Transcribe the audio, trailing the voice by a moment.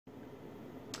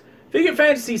Figure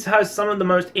Fantasies has some of the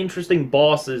most interesting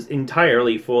bosses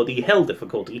entirely for the Hell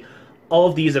difficulty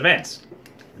of these events.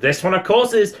 This one, of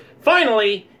course, is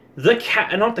finally the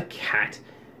cat, not the cat.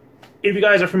 If you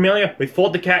guys are familiar, we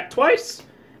fought the cat twice,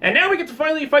 and now we get to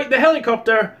finally fight the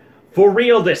helicopter for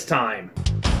real this time.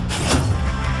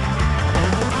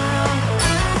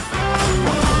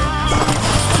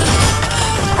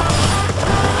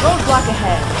 Roadblock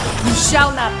ahead. You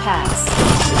shall not pass.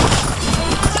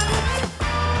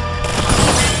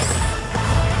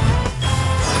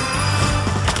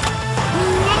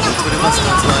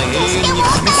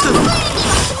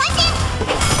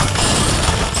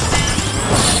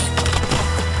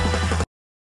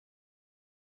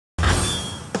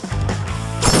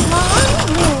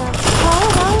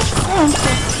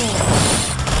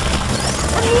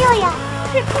 Amelia,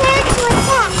 prepare to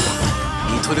attack!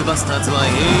 リトルバスターズは永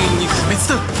遠に不滅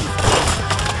だ。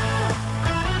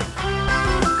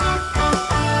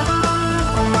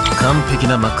完璧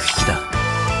な幕引きだ。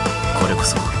これこ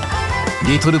そ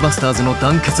リトルバスターズの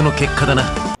団結の結果だな。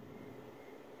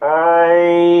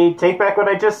I take back what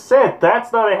I just said.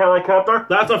 That's not a helicopter.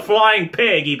 That's a flying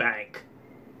piggy bank.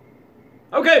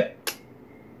 Okay.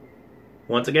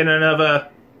 Once again, another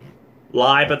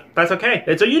lie, but that's okay.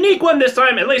 It's a unique one this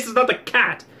time. At least it's not the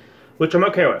cat, which I'm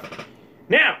okay with.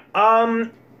 Now,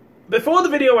 before the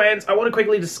video ends, I want to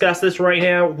quickly discuss this right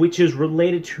now, which is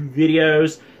related to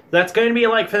videos that's going to be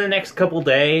like for the next couple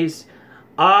days.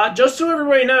 Just so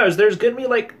everybody knows, there's going to be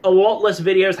like a lot less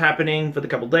videos happening for the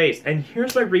couple days, and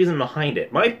here's my reason behind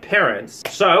it. My parents,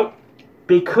 so,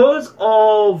 because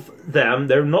of them,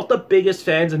 they're not the biggest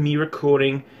fans of me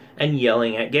recording and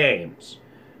yelling at games.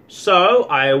 So,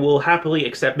 I will happily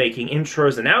accept making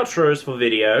intros and outros for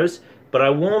videos, but I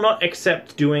will not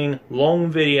accept doing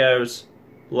long videos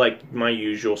like my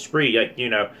usual spree. Like, you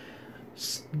know,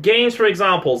 games for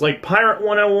examples, like Pirate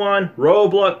 101,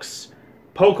 Roblox,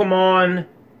 Pokemon,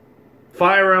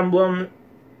 Fire Emblem,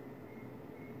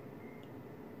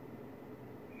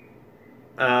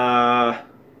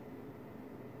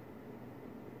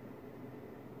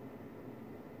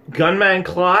 Gunman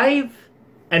Clive,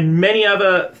 and many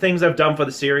other things I've done for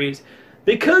the series.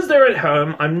 Because they're at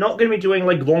home, I'm not going to be doing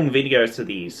like long videos to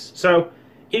these. So,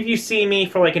 if you see me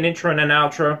for like an intro and an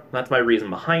outro, that's my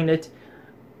reason behind it.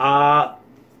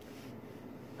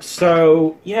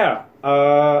 So, yeah,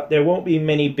 there won't be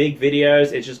many big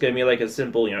videos. It's just going to be like a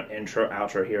simple, you know, intro,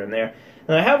 outro here and there.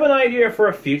 And I have an idea for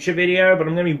a future video, but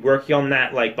I'm going to be working on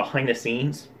that, like, behind the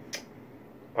scenes.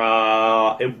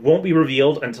 It won't be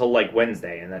revealed until, like,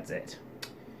 Wednesday, and that's it.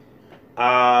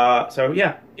 So,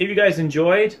 yeah, if you guys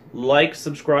enjoyed, like,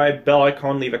 subscribe, bell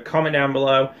icon, leave a comment down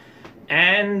below.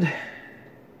 And,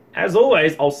 as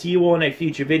always, I'll see you all in a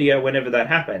future video whenever that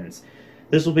happens.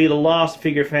 This will be the last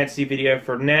Figure Fantasy video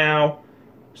for now,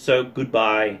 so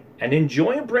goodbye, and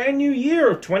enjoy a brand new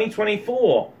year of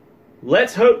 2024.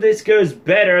 Let's hope this goes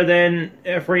better than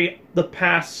the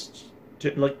past,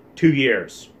 like, 2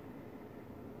 years.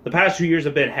 The past 2 years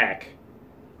have been heck.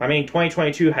 I mean,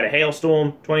 2022 had a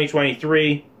hailstorm,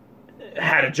 2023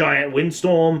 had a giant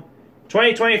windstorm,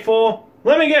 2024,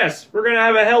 let me guess, we're gonna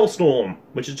have a hellstorm,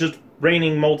 which is just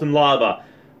raining molten lava,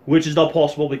 which is not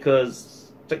possible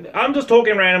because I'm just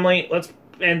talking randomly. Let's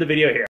end the video here.